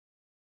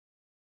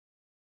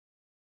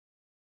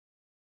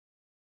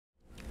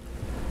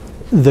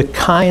The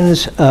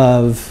kinds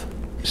of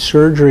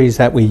surgeries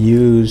that we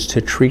use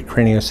to treat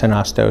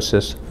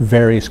craniosynostosis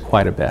varies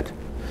quite a bit.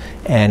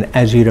 And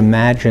as you'd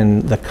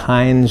imagine, the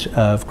kinds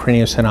of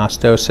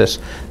craniosynostosis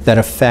that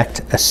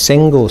affect a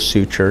single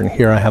suture, and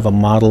here I have a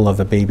model of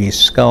a baby's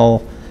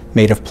skull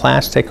made of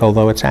plastic,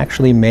 although it's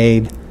actually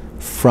made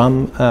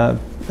from a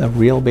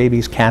real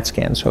baby's CAT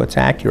scan, so it's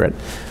accurate.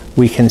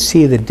 We can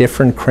see the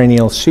different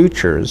cranial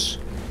sutures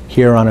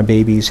here on a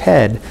baby's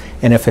head,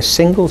 and if a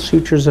single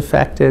suture is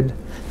affected,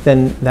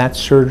 then that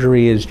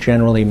surgery is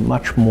generally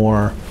much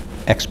more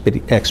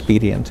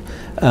expedient.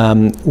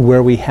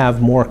 Where we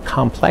have more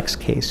complex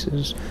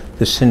cases,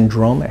 the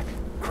syndromic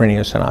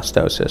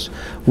craniosynostosis,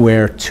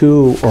 where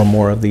two or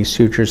more of these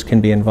sutures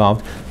can be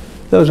involved,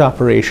 those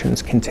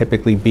operations can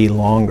typically be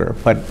longer.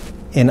 But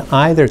in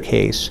either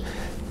case,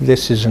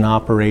 this is an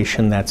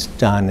operation that's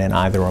done in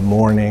either a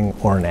morning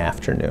or an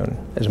afternoon.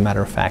 As a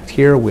matter of fact,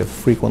 here we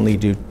frequently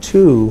do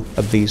 2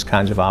 of these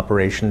kinds of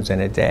operations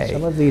in a day.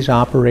 Some of these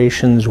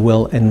operations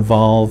will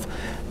involve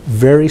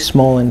very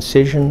small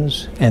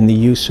incisions and the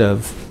use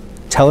of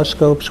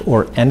telescopes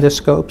or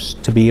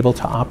endoscopes to be able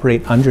to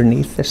operate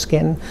underneath the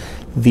skin.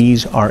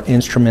 These are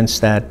instruments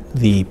that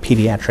the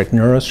pediatric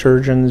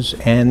neurosurgeons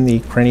and the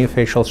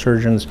craniofacial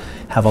surgeons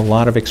have a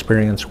lot of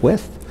experience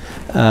with.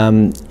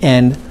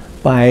 And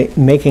by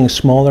making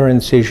smaller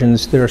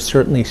incisions, there are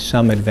certainly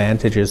some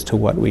advantages to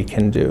what we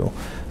can do.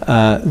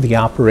 The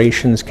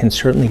operations can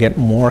certainly get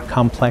more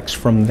complex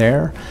from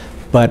there,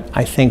 but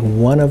I think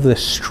one of the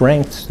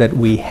strengths that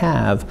we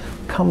have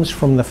comes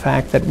from the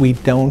fact that we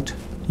don't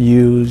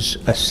use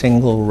a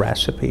single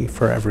recipe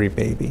for every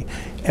baby.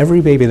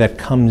 Every baby that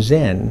comes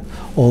in,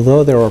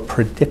 although there are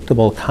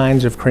predictable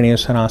kinds of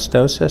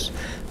craniosynostosis,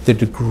 the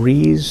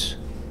degrees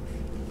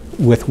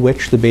with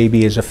which the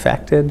baby is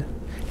affected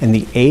and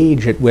the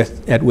age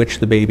at which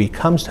the baby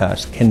comes to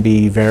us can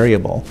be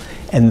variable.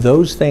 And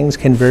those things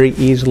can very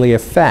easily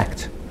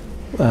affect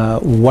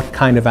what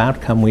kind of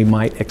outcome we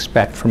might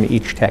expect from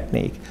each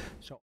technique.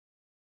 So,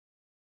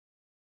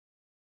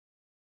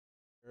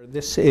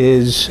 this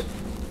is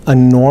a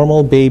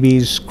normal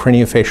baby's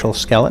craniofacial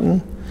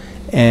skeleton,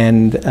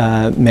 and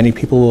many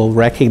people will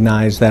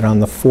recognize that on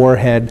the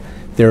forehead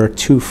there are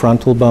 2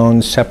 frontal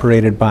bones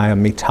separated by a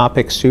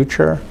metopic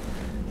suture,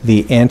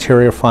 the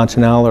anterior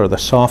fontanelle or the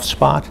soft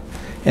spot,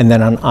 and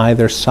then on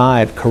either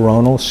side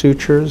coronal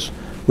sutures,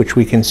 which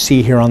we can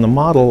see here on the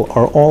model,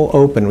 are all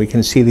open. We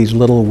can see these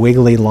little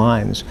wiggly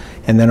lines,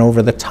 and then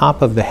over the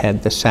top of the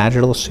head the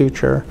sagittal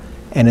suture,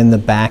 and in the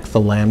back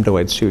the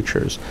lambdoid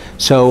sutures.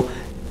 So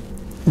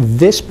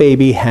this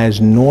baby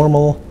has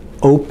normal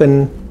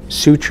open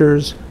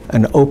sutures,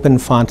 an open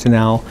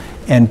fontanelle,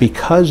 and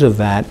because of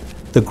that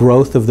the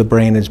growth of the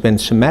brain has been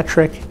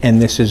symmetric,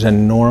 and this is a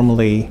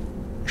normally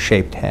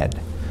shaped head.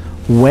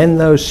 When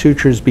those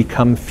sutures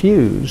become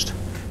fused,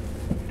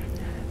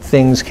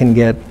 things can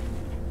get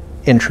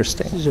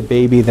interesting. This is a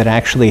baby that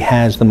actually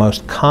has the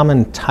most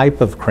common type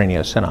of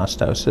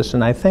craniosynostosis,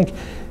 and I think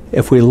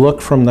if we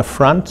look from the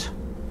front,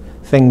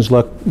 things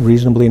look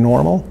reasonably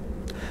normal.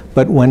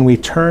 But when we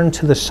turn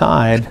to the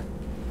side,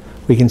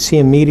 we can see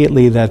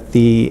immediately that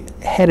the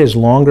head is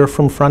longer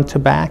from front to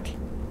back.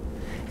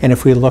 And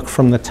if we look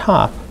from the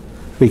top,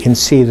 we can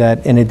see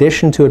that in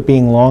addition to it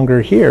being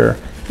longer here,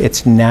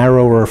 it's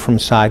narrower from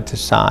side to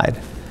side.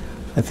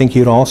 I think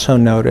you'd also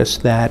notice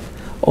that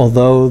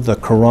although the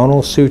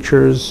coronal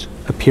sutures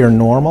appear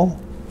normal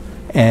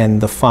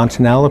and the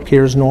fontanelle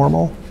appears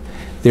normal,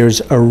 there's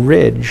a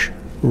ridge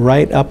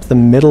right up the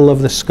middle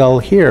of the skull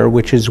here,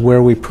 which is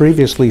where we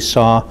previously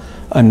saw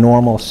a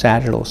normal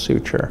sagittal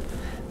suture.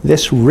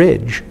 This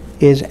ridge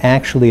is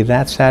actually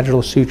that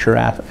sagittal suture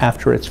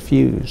after it's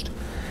fused.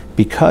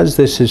 Because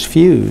this is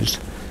fused,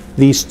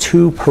 these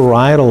 2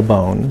 parietal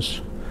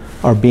bones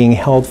are being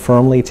held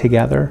firmly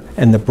together,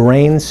 and the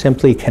brain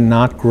simply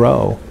cannot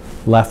grow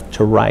left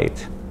to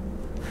right.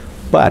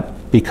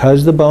 But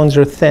because the bones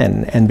are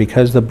thin and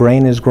because the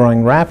brain is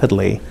growing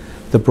rapidly,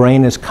 the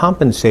brain is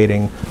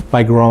compensating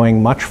by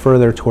growing much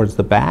further towards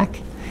the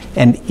back,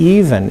 and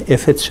even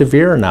if it's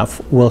severe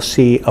enough, we'll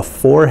see a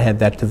forehead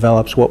that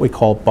develops what we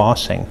call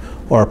bossing,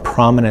 or a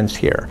prominence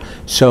here.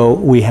 So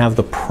we have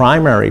the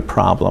primary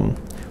problem,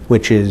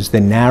 which is the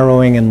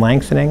narrowing and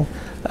lengthening,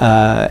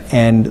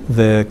 and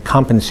the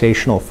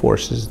compensational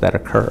forces that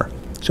occur.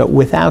 So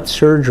without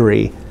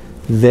surgery,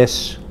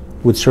 this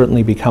would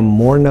certainly become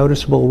more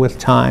noticeable with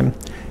time,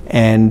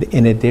 and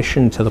in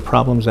addition to the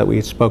problems that we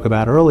spoke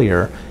about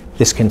earlier,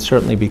 this can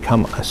certainly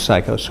become a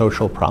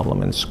psychosocial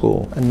problem in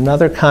school.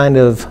 Another kind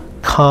of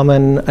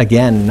common,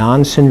 again,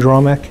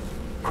 non-syndromic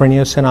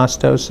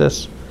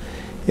craniosynostosis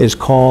is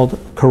called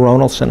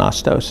coronal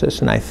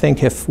synostosis, and I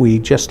think if we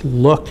just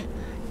look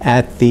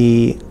at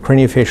the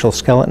craniofacial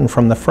skeleton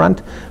from the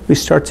front, we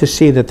start to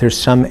see that there's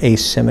some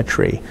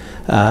asymmetry.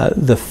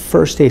 The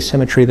first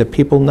asymmetry that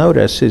people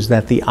notice is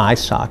that the eye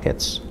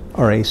sockets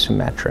are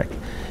asymmetric.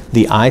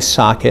 The eye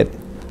socket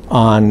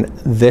on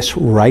this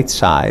right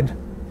side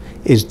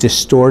is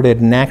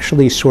distorted and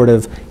actually sort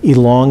of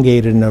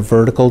elongated in a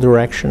vertical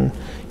direction.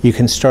 you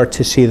can start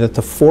to see that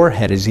the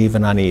forehead is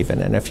even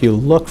uneven. And if you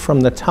look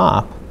from the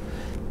top,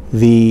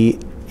 the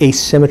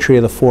asymmetry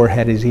of the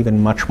forehead is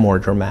even much more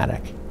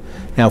dramatic.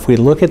 Now, if we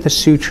look at the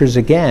sutures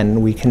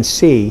again, we can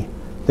see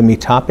the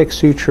metopic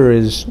suture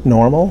is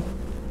normal,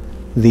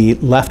 the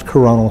left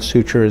coronal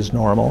suture is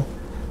normal,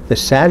 the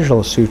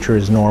sagittal suture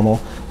is normal,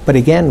 but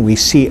again, we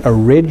see a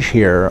ridge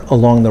here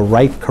along the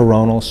right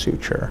coronal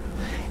suture.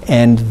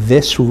 And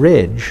this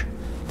ridge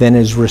then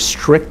is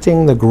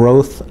restricting the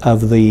growth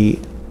of the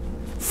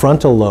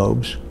frontal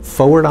lobes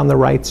forward on the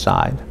right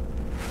side.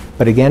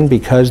 But again,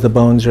 because the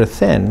bones are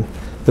thin,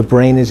 the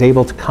brain is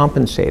able to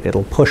compensate.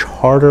 It'll push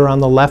harder on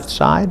the left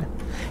side,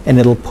 and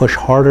it'll push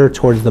harder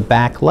towards the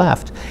back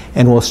left,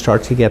 and we'll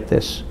start to get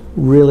this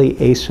really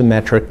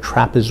asymmetric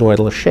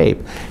trapezoidal shape.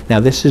 Now,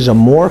 this is a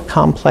more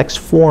complex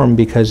form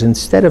because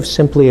instead of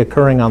simply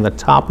occurring on the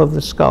top of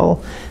the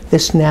skull,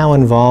 this now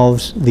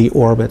involves the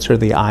orbits or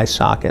the eye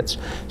sockets.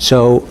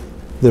 So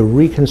the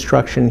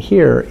reconstruction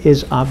here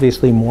is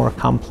obviously more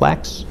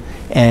complex,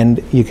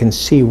 and you can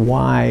see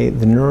why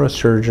the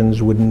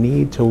neurosurgeons would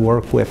need to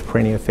work with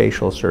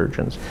craniofacial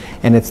surgeons.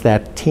 And it's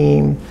that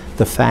team,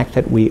 the fact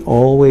that we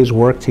always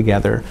work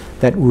together,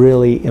 that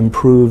really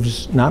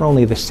improves not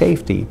only the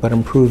safety, but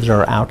improves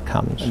our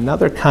outcomes.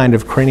 Another kind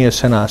of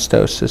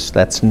craniosynostosis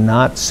that's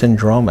not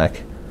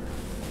syndromic,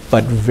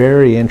 but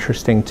very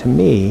interesting to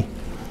me,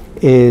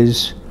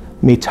 is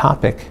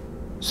Metopic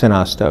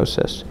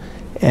Synostosis.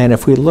 And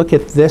if we look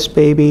at this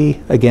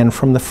baby, again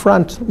from the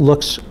front,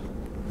 looks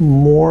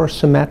more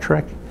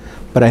symmetric,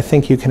 but I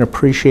think you can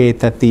appreciate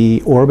that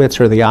the orbits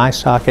or the eye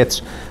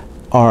sockets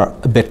are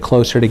a bit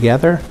closer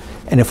together.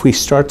 And if we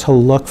start to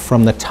look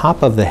from the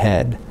top of the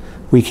head,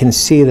 we can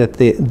see that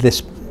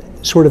this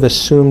sort of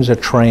assumes a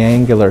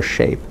triangular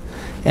shape.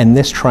 And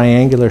this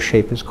triangular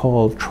shape is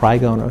called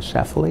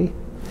Trigonocephaly.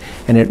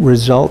 And it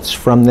results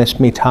from this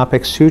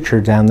metopic suture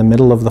down the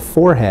middle of the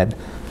forehead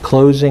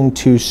closing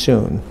too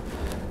soon.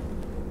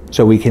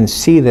 So we can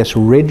see this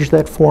ridge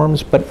that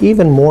forms, but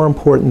even more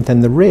important than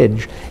the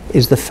ridge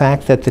is the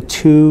fact that the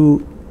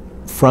two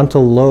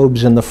frontal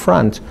lobes in the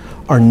front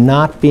are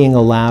not being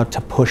allowed to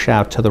push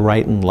out to the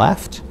right and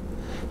left.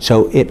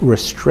 So it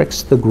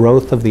restricts the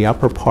growth of the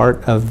upper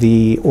part of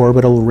the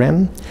orbital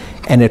rim,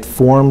 and it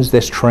forms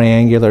this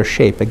triangular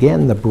shape.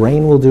 Again, the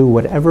brain will do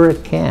whatever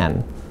it can,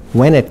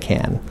 when it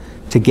can,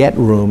 to get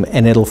room,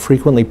 and it'll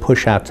frequently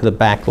push out to the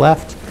back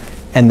left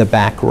and the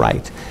back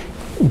right.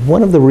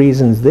 One of the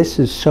reasons this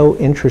is so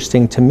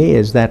interesting to me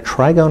is that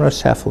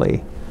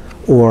trigonocephaly,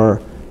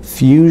 or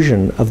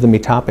fusion of the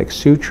metopic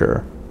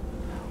suture,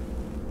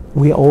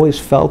 we always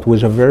felt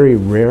was a very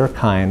rare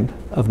kind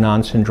of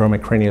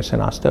non-syndromic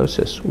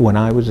craniosynostosis. When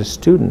I was a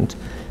student,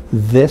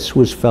 this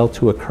was felt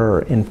to occur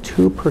in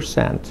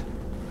 2%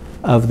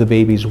 of the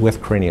babies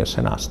with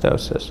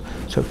craniosynostosis.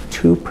 So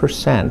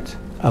 2%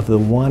 of the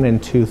 1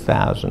 in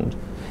 2,000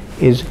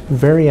 is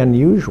very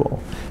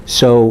unusual.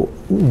 So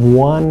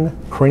one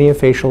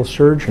craniofacial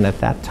surgeon at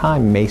that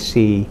time may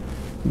see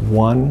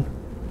 1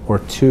 or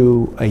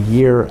 2 a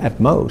year at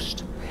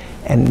most.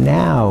 And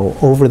now,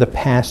 over the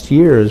past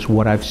years,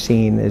 what I've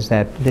seen is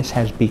that this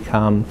has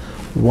become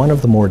one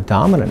of the more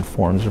dominant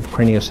forms of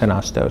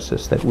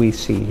craniosynostosis that we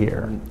see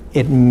here.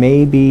 It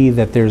may be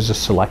that there's a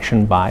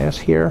selection bias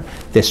here.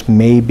 This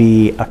may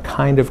be a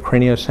kind of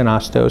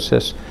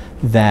craniosynostosis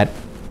that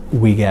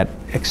we get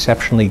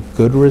exceptionally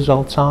good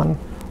results on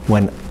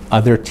when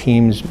other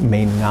teams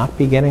may not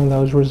be getting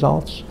those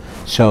results.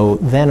 So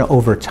then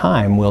over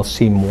time, we'll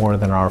see more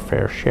than our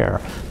fair share.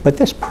 But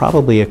this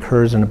probably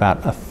occurs in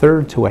about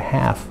 1/3 to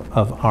 1/2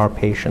 of our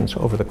patients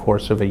over the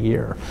course of a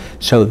year.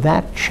 So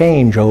that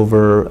change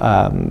over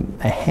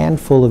a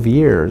handful of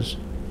years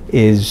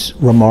is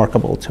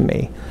remarkable to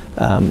me.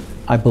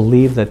 I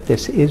believe that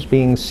this is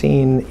being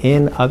seen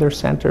in other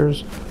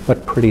centers,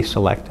 but pretty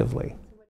selectively.